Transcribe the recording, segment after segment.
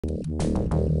Update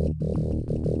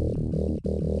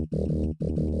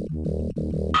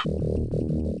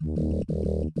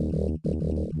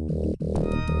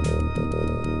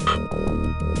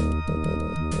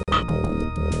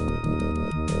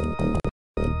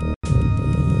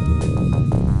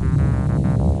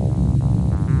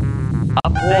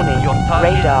your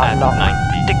target radar at lock.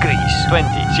 90 degrees.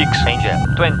 26 Angel.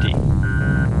 20.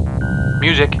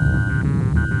 Music.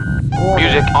 Warning.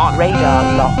 Music on. Radar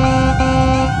lock.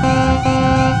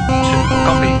 2.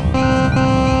 Copy.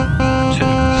 2.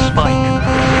 Spike.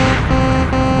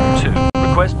 2.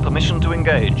 Request permission to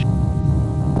engage.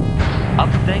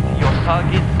 Update your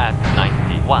target at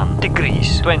 91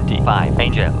 degrees. 25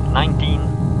 Angel. 19.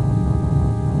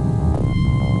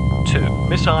 2.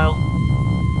 Missile.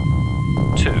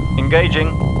 2. Engaging.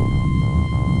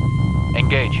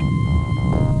 Engage.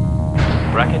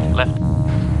 Bracket left.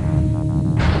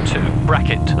 2.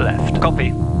 Bracket left.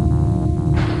 Copy.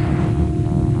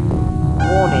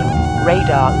 Warning.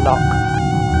 Radar lock.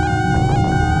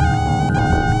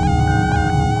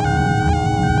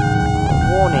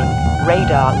 Warning.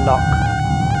 Radar lock.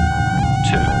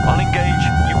 2. On engage,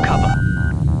 you cover.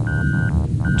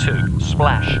 2.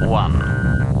 Splash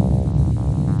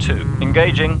 1. 2.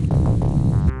 Engaging.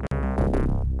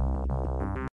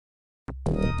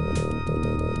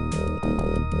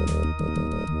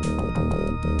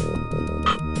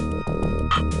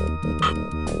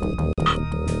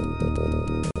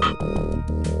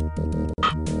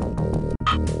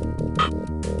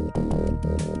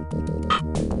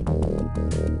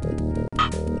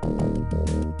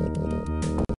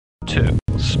 2.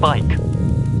 Spike. 2.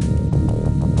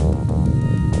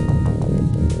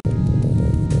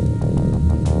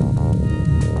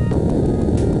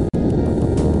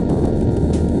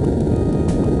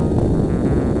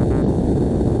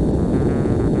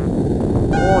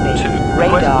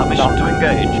 Request permission to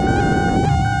engage.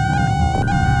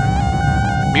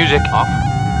 Music off.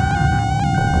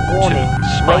 Warning. 2.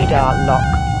 Spike. Radar lock.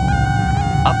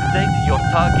 Update your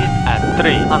target at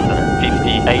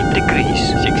 358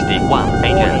 degrees. 61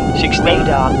 Angel. Warning. 16.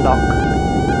 Radar lock.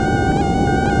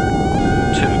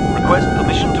 2. Request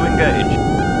permission to engage.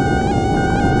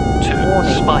 2.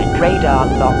 Warning. Spike. Radar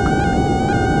lock.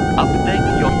 Update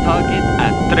your target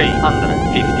at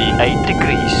 358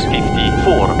 degrees.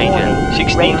 54 Angel. Warning.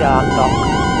 16. Radar lock.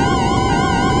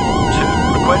 2.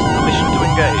 Request permission to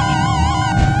engage.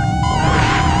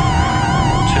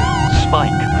 2.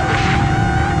 Spike.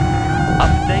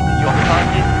 Update your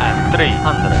target at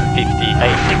 358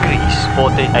 degrees.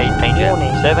 48 Angel.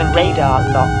 Warning. 17. Radar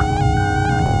lock.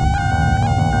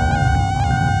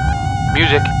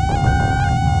 Music.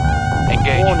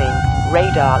 Engage. Warning.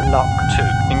 Radar lock. 2.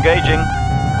 Engaging.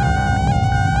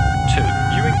 2.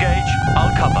 You engage,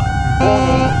 I'll cover.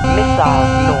 Warning. Missile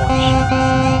launch.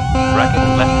 Bracket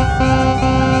left.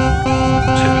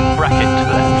 2. Bracket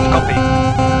left. Copy.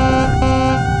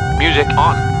 Music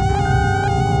on.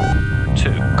 2.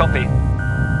 Copy.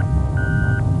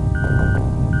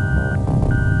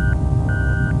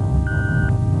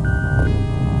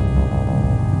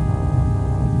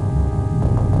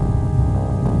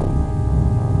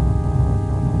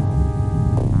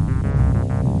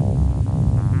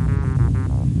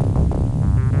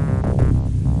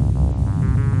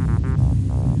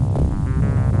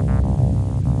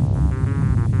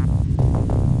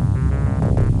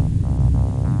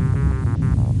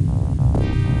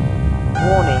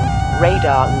 Warning.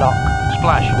 Radar lock.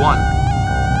 Splash 1.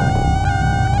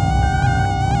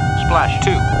 Splash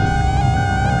 2.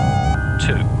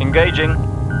 2. Engaging.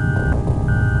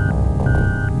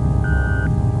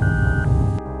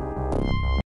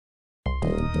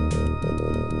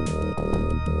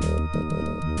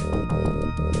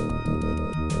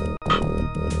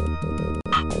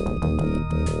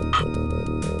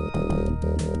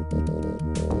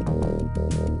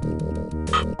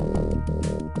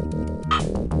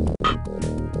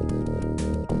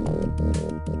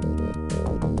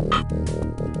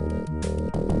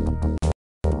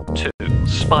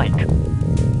 Spike.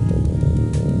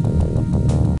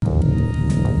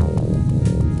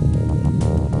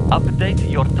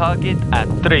 Update your target at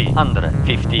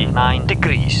 359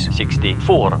 degrees.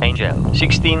 64 Angel.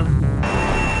 16.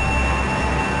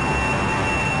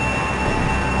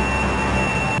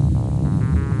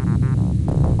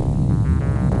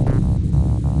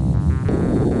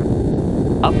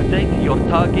 Update your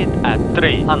target at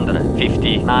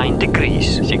 359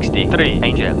 degrees. 63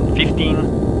 Angel.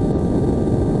 15.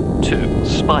 2.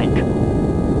 Spike.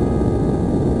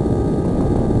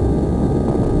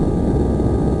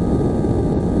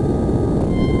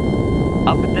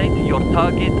 Update your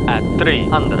target at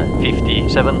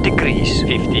 357 degrees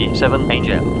 57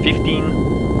 Angel 15.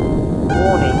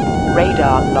 Warning,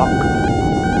 radar lock.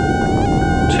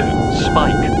 2.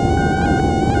 Spike.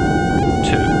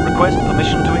 2. Request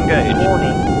permission to engage.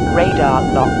 Warning, radar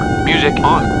lock. Music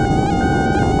on.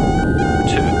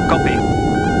 2. Copy.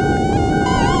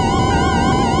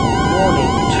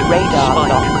 Warning, 2. radar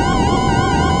Spike. lock.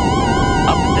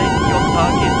 Update your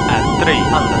target at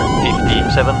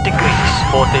 357 degrees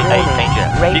 48 Warning, Angel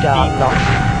radar 15. lock.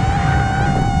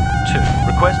 2.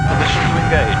 Request permission to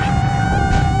engage.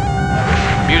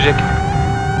 Music.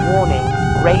 Warning,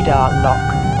 radar lock.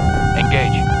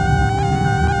 Engage.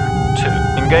 2.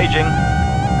 Engaging.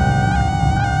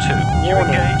 2. You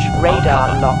Warning, engage. radar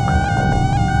I'll cover. lock.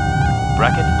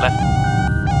 Bracket left.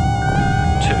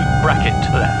 2. Bracket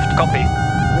left. Copy.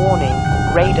 Warning,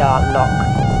 radar lock.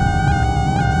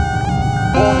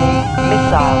 Warning,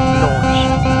 missile launch.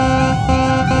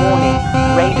 Warning,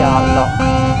 radar lock.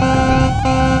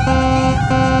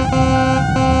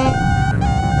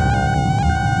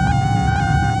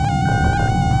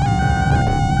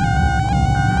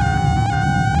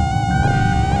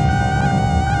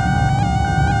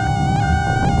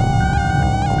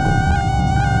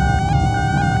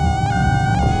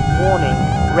 Warning,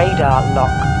 radar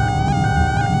lock.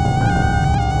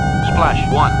 Splash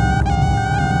 1.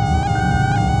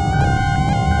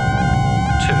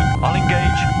 2. I'll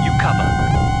engage. You cover.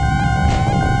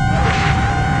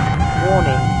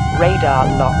 Warning, radar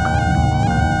lock.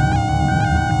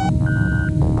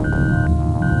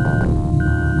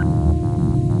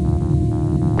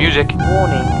 Music.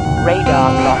 Warning,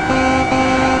 radar lock.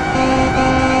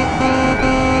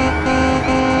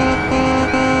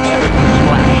 2.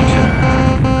 Splash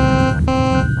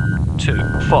 2.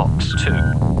 2. Fox 2.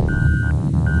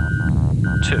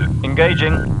 2.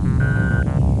 Engaging.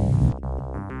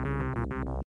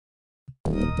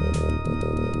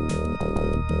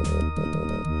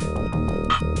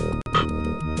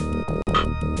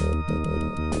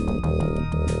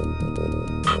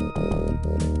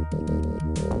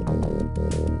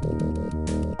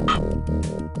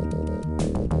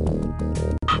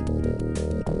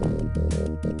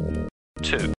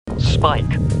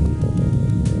 Spike.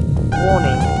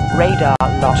 Warning, radar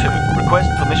lock. 2. Request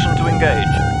permission to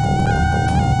engage.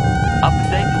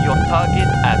 Update your target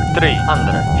at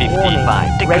 355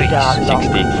 Warning, degrees radar lock.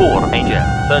 64 Angel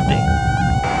 30.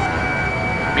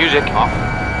 Music off.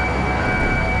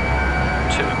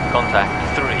 2. Contact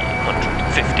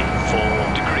 354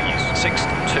 degrees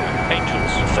 62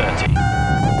 Angels 30.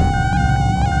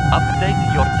 Update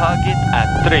your target at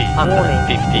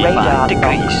 355 radar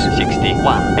degrees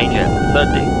 61 Angel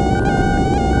 30.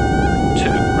 2.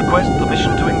 Request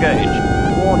permission to engage.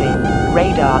 Warning,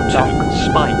 radar 2. lock.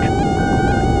 Spike.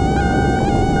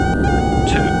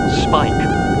 2. Spike.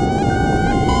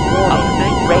 Warning,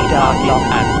 Update your radar target lock.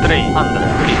 at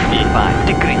 355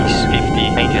 degrees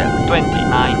 50 Angel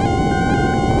 29.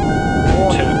 2.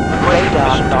 Warning, Request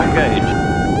radar permission to lock. engage.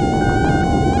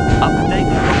 Update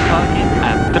your target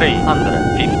at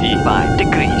 355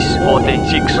 degrees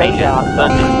 46 radar Angel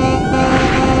lock. 30.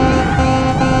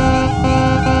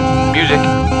 Music.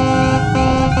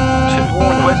 2.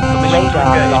 Request permission to radar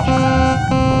engage. lock.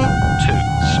 2.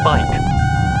 Spike.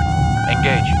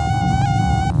 Engage.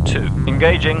 2.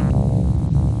 Engaging.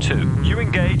 2. You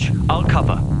engage. I'll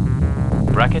cover.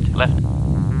 Bracket left.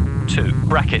 2.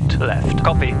 Bracket left.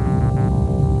 Copy.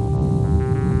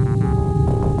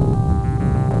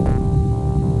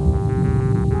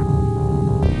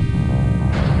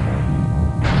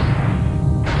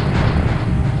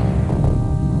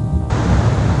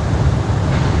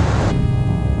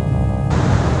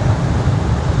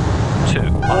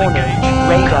 I'll Warning, engage.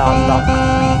 radar lock.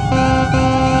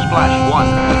 Splash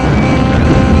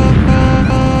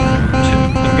 2.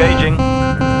 Engaging.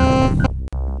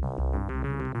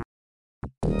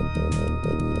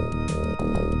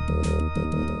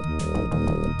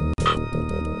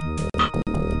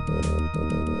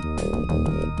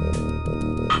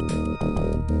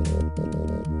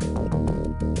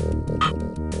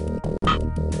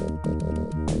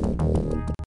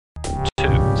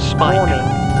 2. Spike. Warning,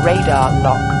 radar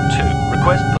lock. 2.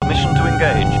 Request permission to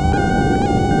engage.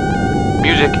 1.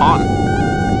 Music on.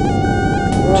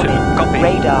 Warning, copy.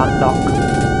 radar lock.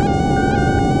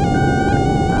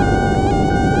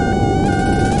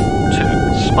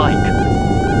 2. Spike.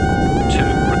 2.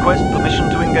 Request permission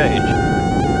to engage.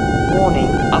 Warning,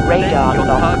 Update radar your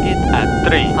lock. target at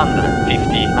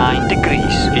 359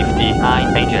 degrees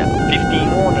 59 Angel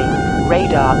 15. Warning,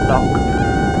 radar lock.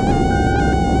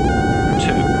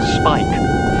 2. Spike.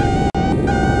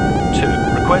 2.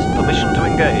 Request permission to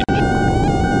engage.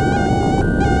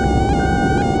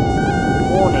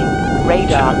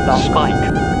 Radar Two, lock. spike.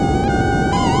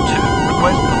 2.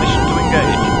 Request permission to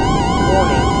engage.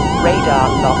 Warning. Radar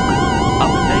lock.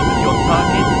 Update your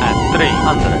target at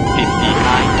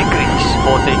 359 degrees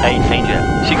 48 angel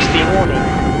 16. Warning.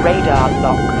 Radar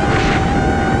lock.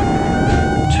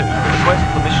 2. Request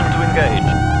permission to engage.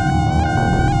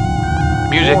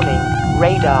 Music. Warning.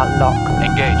 Radar lock.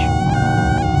 Engage.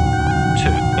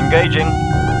 2. Engaging.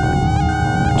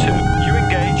 2. You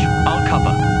engage, I'll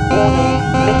cover. Warning.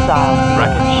 Missile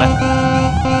Bracket launch. left.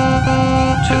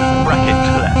 2. Bracket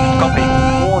left. Copy.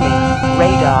 Warning.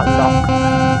 Radar lock.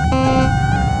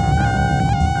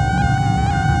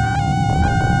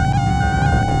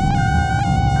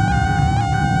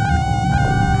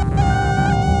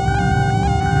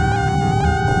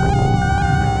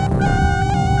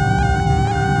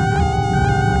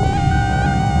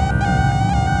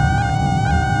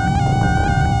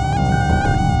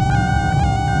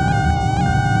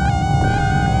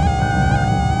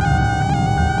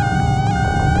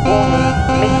 Warning.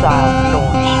 Missile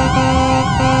launch.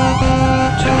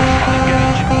 2. I'll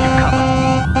engage, you cover.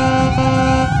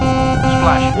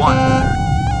 Splash 1.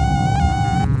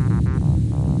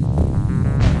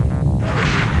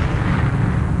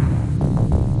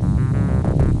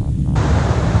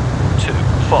 Two.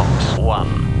 Fox 1.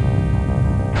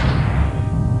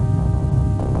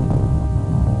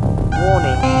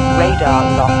 Warning. Radar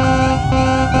lock.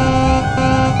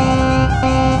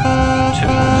 2.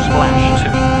 Splash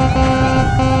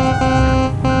 2.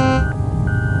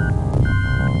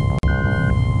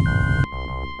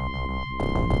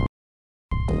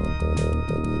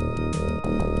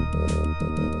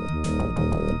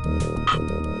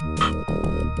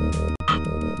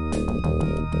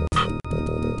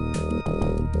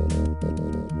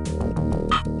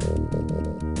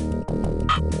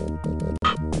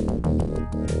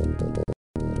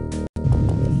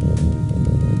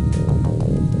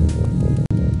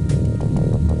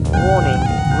 Warning.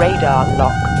 Radar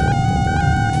lock.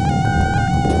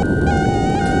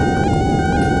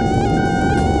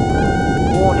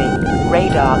 Warning.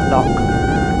 Radar lock.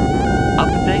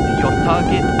 Update your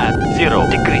target at 0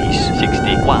 degrees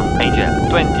 61 angel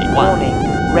 21. Warning.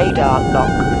 Radar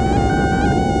lock.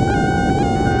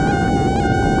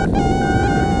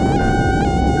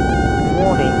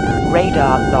 Warning.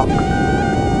 Radar lock.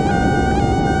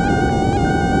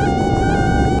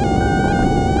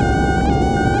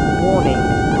 Warning.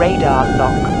 Radar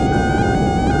lock.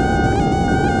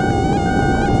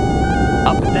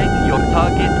 Update your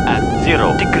target at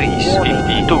 0 degrees Warning.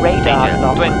 52 Radar angel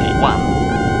lock. 21.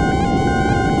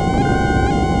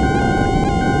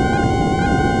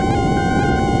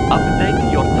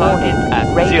 Update your target Warning. at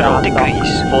Radar 0 lock.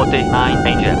 degrees 49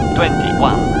 angel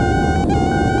 21.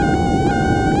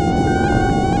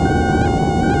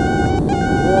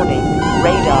 Warning.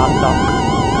 Radar lock.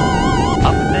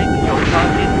 Update your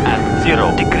target at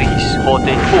 0 degrees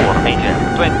 44 angel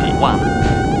 21.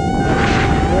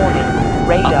 Warning.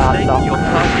 Radar Update lock. your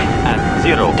target at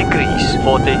 0 degrees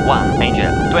 41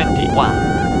 angel 21.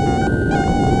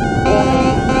 Warning.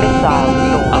 Missile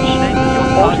launch. Update your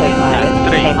target at Autopilot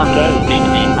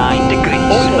 359 degrees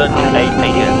Autopilot 38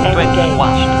 angel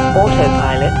 21.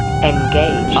 Autopilot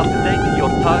engaged. Update your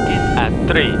target at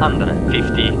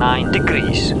 359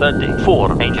 degrees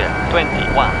 34 angel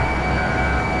 21.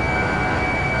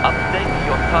 Update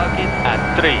your target at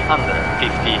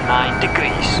 359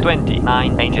 degrees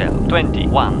 29 angel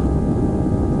 21.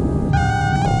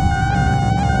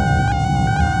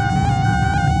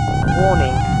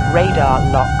 Warning. Radar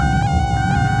lock.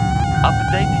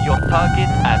 Update your target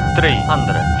at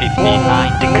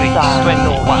 359 degrees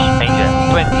 21 angel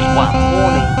 21.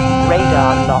 Warning.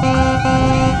 Radar lock.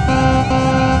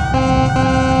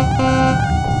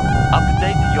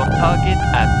 Update your target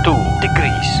at 2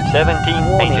 degrees 17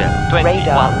 Warning. angel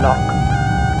Radar 21. lock.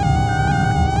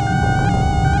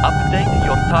 Update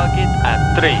your target at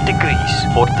 3 degrees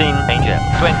 14 angel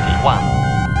 21.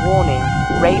 Warning.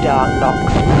 Radar lock.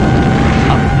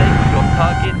 Update your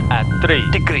target at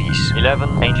 3 degrees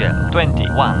 11 angel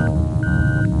 21.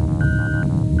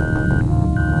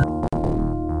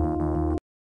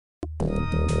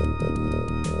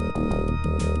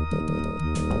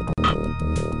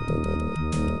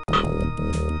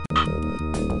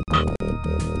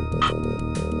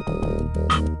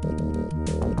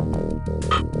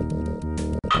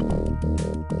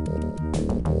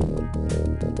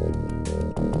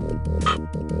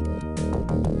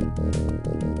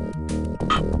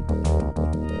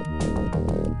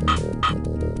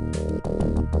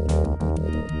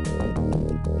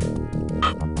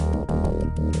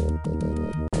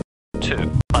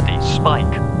 Buddy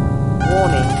spike.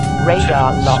 Warning.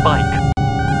 Radar Two, lock. spike.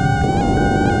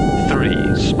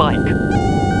 spike.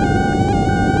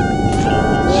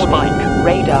 4, Warning, spike.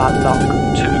 radar lock.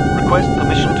 2, request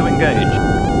permission to engage.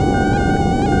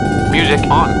 Music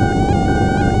on.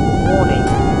 Warning,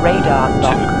 radar 2,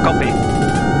 lock. copy.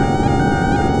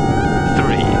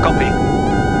 3, copy.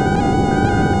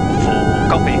 4,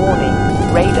 copy. Warning,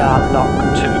 radar lock.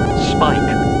 2, spike.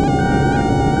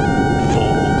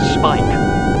 4, spike.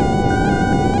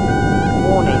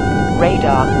 Warning,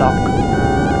 radar lock.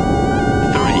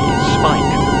 3,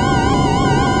 spike.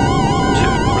 2,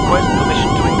 request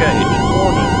permission to engage.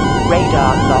 Warning,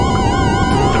 radar lock.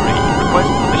 3,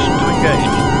 request permission to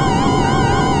engage.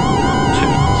 2,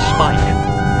 spike.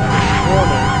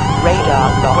 Warning, radar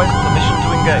lock. Request permission to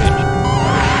engage.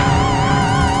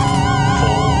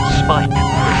 4, spike.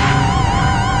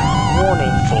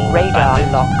 Warning, 4, radar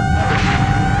bandit. lock.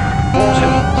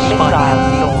 Warning, 2, spike. missile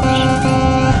launch.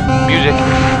 Music.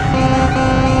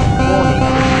 Warning,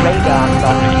 radar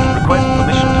lock. 3, request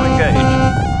permission to engage.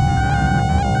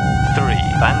 3,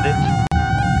 bandit.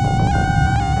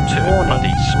 2, Warning,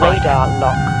 buddy, spike. radar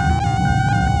lock.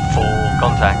 4,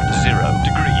 contact 0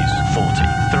 degrees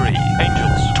 43,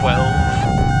 angels 12.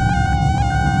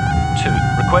 2,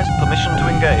 request permission to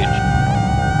engage.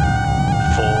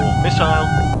 4, missile.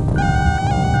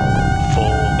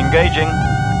 4, engaging.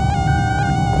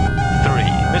 3,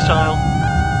 missile.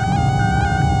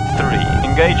 3,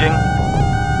 engaging.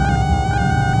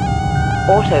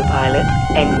 Autopilot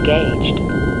engaged.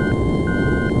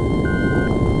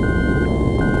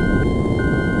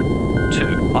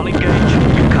 2, on engage,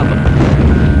 you cover.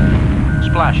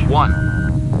 Splash 1.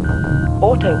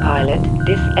 Autopilot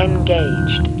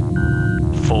disengaged.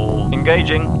 4,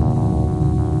 engaging.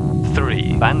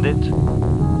 3, bandit.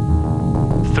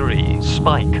 3,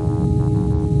 spike.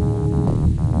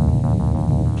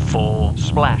 4,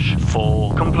 splash.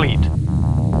 4, complete. 2,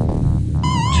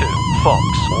 fox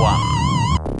 1.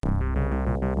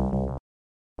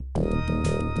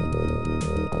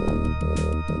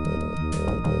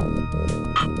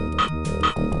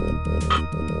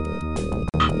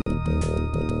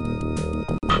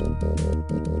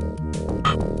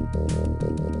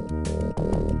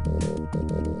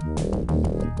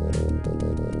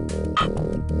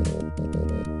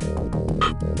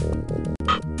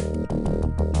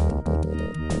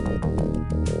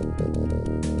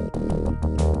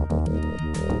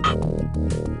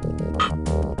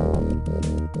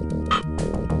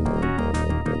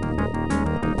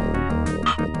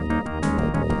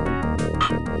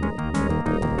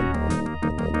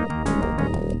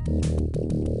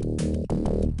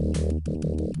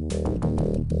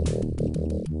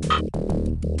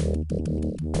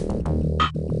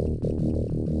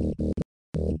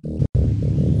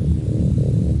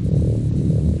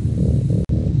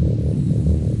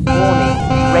 Warning,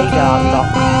 radar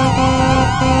lock.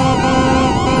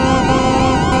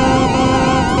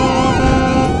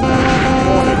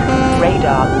 Warning,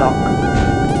 radar lock.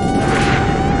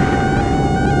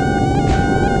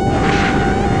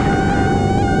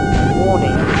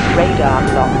 Warning, radar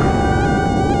lock.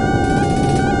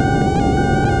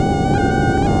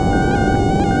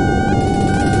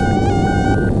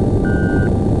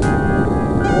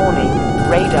 Warning,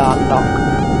 radar lock.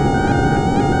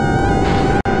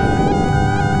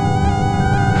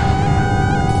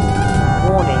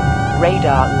 Warning,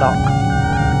 radar lock.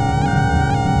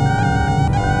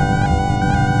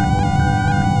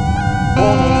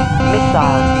 Warning,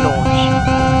 missile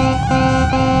launch.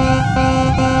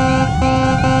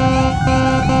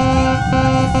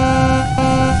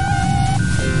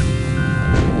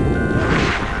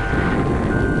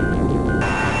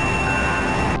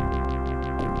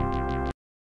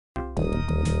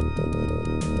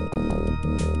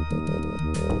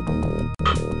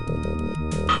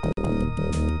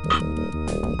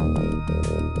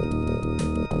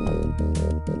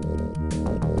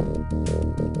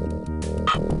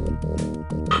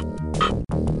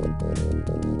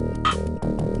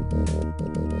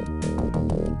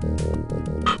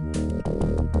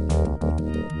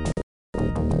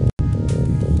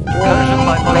 Incursion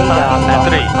by hostiles at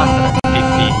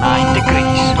 359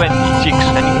 degrees 26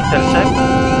 and intercept.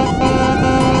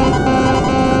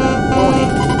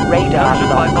 Warning, radar Incursion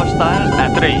by lock. hostiles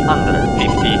at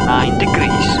 359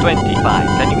 degrees 25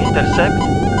 and intercept.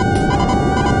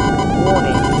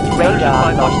 Warning, Incursion radar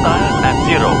by lock. hostiles at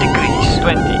 0 degrees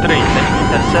 23 and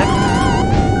intercept.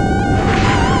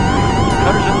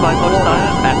 Incursion by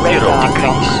hostiles at 0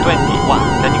 degrees 21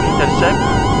 and intercept.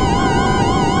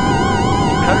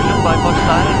 Incursion by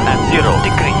hostiles at 0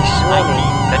 degrees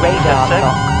 19 and Radar intercept.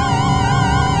 lock.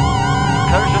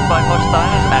 Incursion by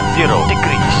hostiles at 0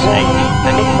 degrees 18 Warning,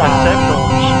 and missile intercept.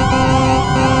 launch.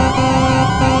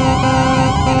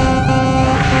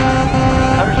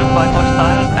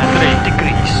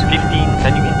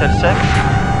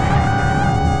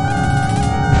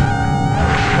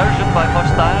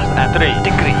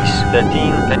 13,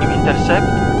 can you intercept?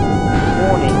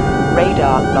 Warning,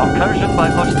 radar locked. Incursion by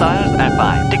hostiles at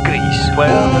 5 degrees.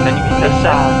 12, can you Missile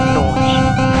intercept? launch.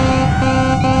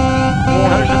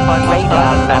 Incursion by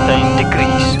hostiles at 10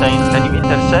 degrees. 10, can you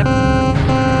intercept?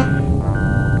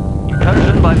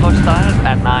 Incursion by hostiles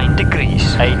at 9 degrees.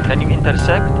 8, can you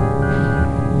intercept?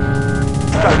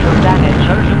 Structural damage.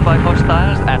 Incursion by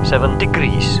hostiles at 7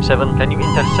 degrees. 7, can you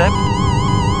intercept?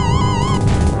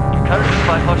 Incursion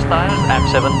by hostiles at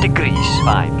 7 degrees.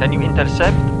 5, can you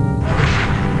intercept?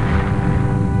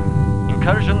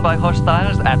 Incursion by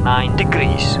hostiles at 9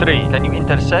 degrees. 3, can you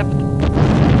intercept?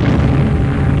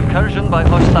 Incursion by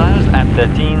hostiles at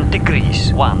 13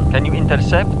 degrees. 1, can you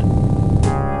intercept?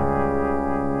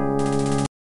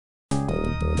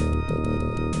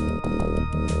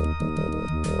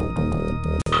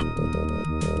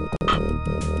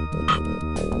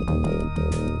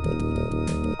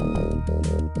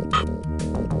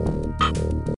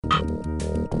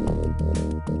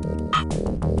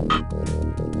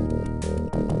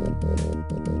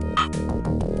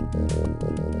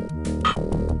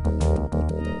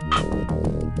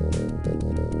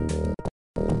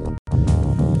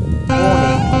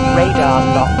 Radar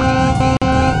lock.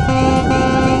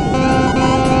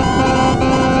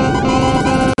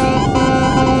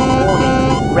 Warning,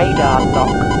 radar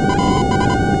lock.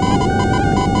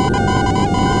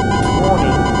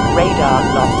 Warning, radar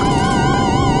lock.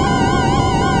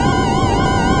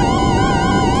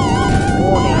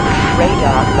 Warning,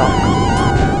 radar lock.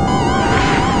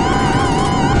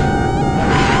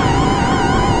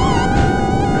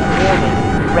 Warning,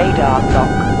 radar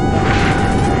lock.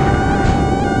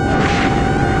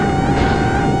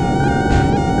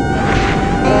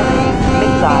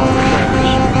 Missile launch.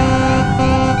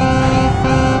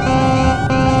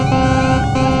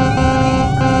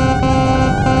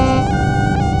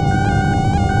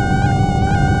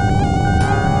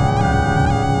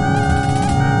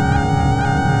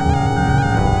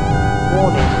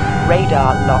 Warning,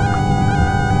 radar lock.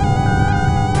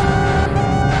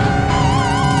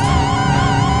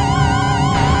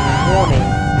 Warning,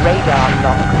 radar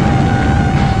lock.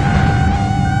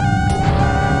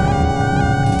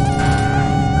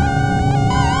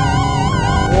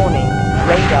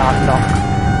 Radar lock.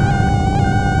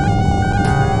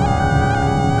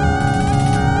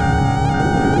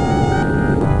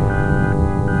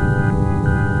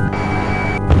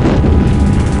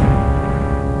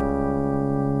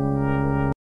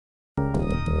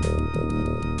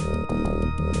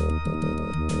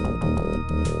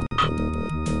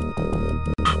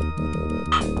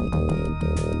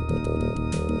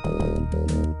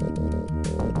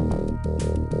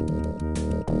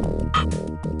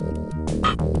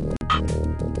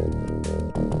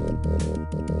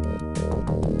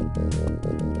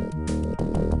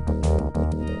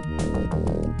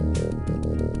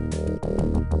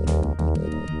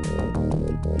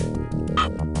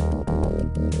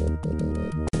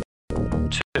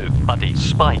 Buddy,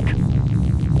 spike.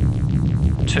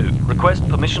 2, request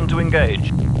permission to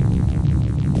engage.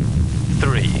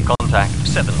 3, contact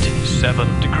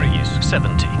 77 degrees,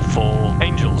 70. 4,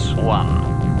 angels, 1.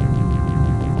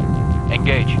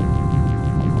 Engage.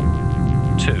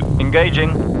 2,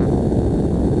 engaging.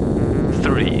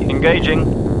 3, engaging.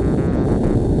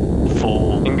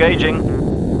 4, engaging.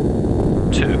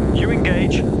 2, you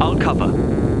engage, I'll cover.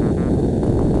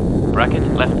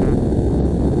 Bracket left.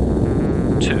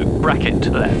 2, bracket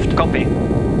left, copy.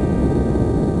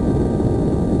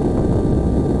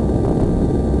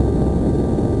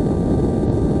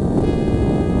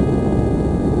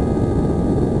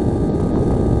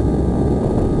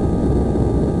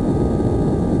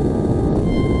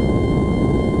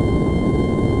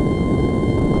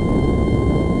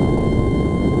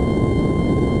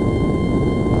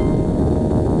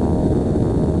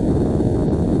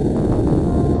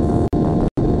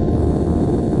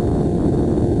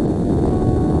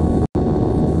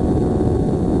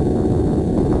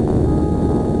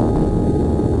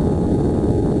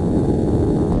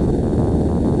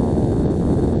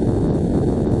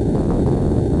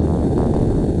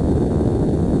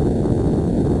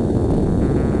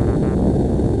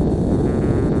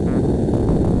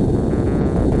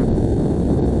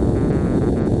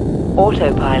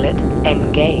 Autopilot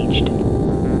engaged.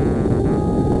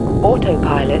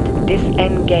 Autopilot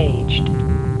disengaged.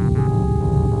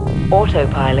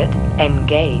 Autopilot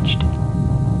engaged.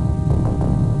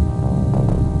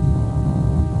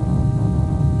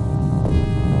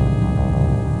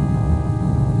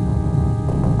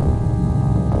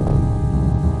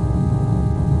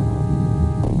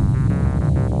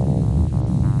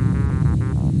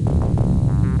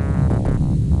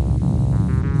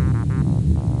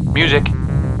 Music.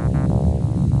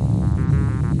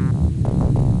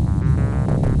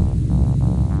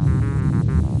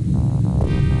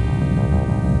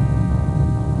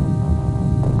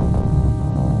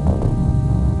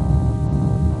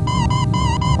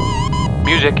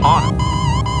 Music on.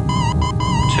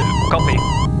 2. Copy.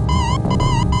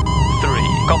 3.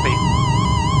 Copy.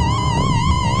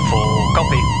 4.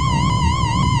 Copy.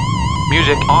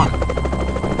 Music on.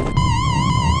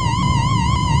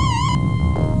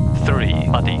 3.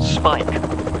 Buddy spike.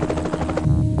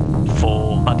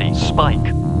 4. Buddy spike.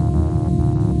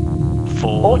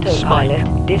 4. Autopilot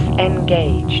Spike.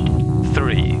 disengaged.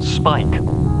 3. Spike.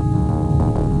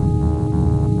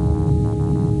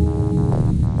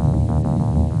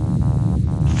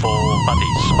 4.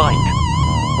 Buddy spike.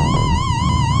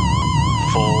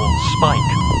 4.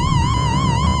 Spike.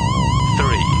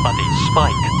 3. Buddy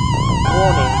spike.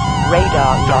 Warning,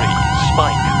 radar 3. lock.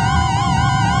 Spike.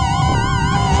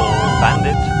 4.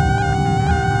 Bandit.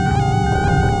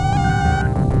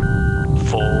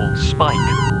 4. Spike.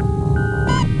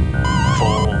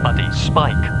 4. Buddy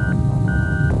spike.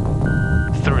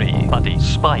 3. Buddy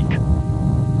spike.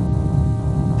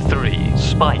 3.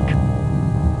 Spike.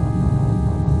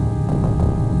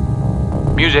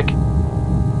 Music. 2.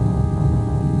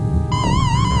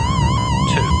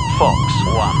 Fox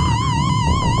 1.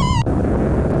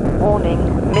 Warning,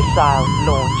 missile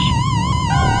launch.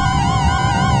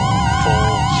 4.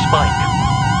 Spike.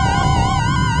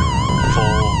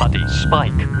 4. Buddy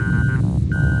spike.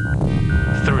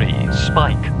 3.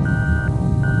 Spike.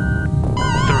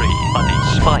 3. Buddy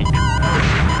spike.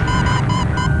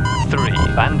 3.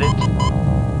 Bandit.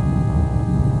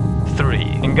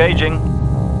 3. Engaging.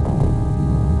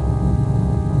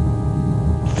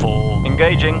 4.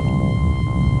 Engaging.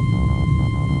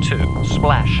 2.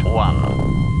 Splash 1.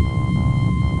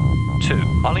 2.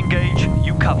 I'll engage,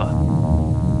 you cover.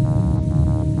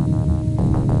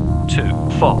 2.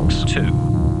 Fox 2.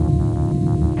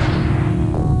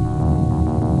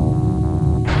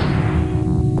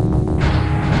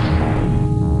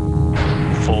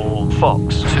 4.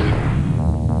 Fox 2.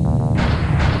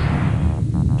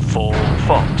 4.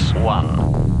 Fox 1.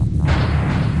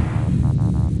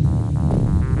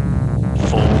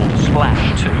 4.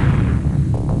 Splash 2.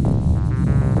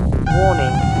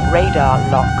 Warning, radar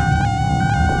lock.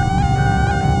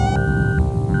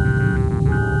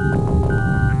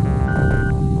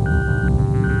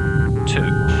 2.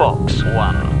 Fox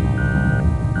 1.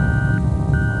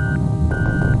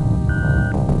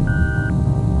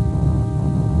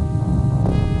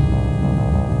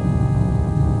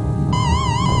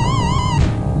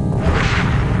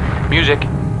 2. Music.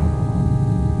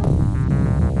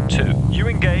 2. You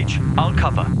engage, I'll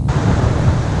cover.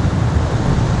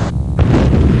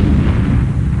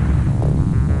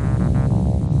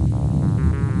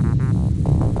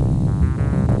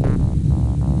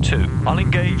 2. I'll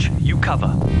engage, you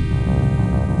cover.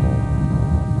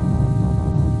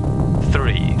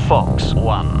 3. Fox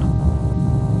 1.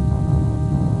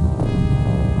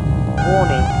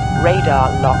 Warning, radar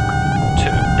lock. 2.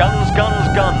 Guns, guns,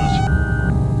 guns.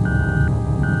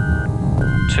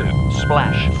 2.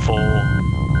 Splash 4.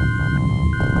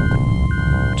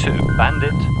 2.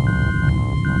 Bandit.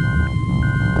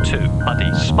 2.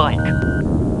 Buddy spike.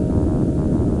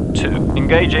 2.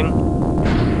 Engaging.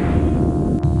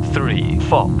 3.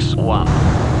 Fox 1.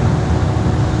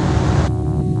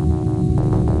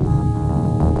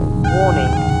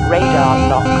 Warning, radar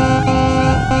lock.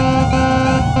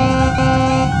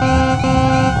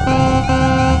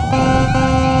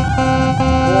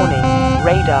 Warning,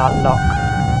 radar lock.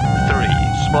 3.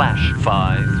 Splash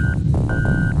 5.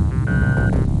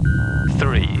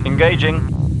 3. Engaging.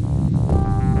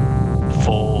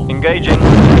 4. Engaging.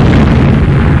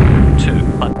 2.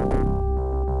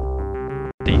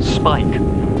 Buddy spike.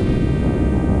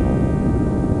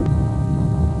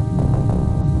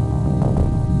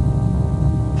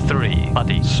 3.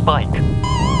 Buddy spike.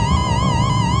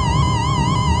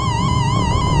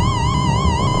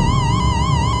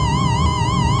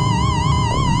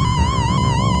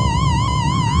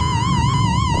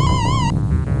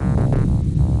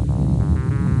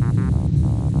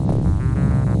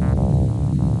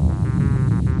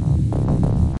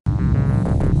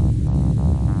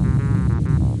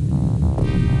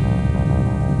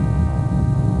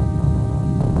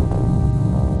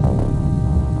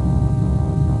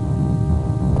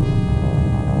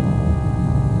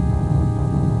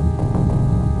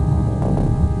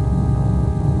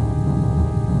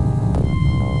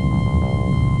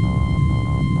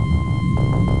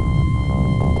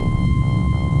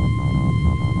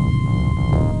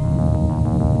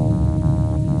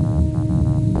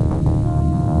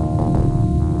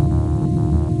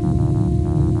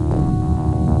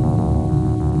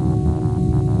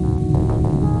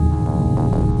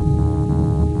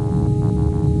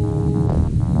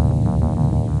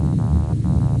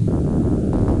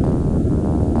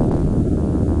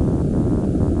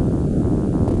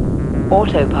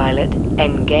 Autopilot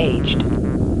engaged.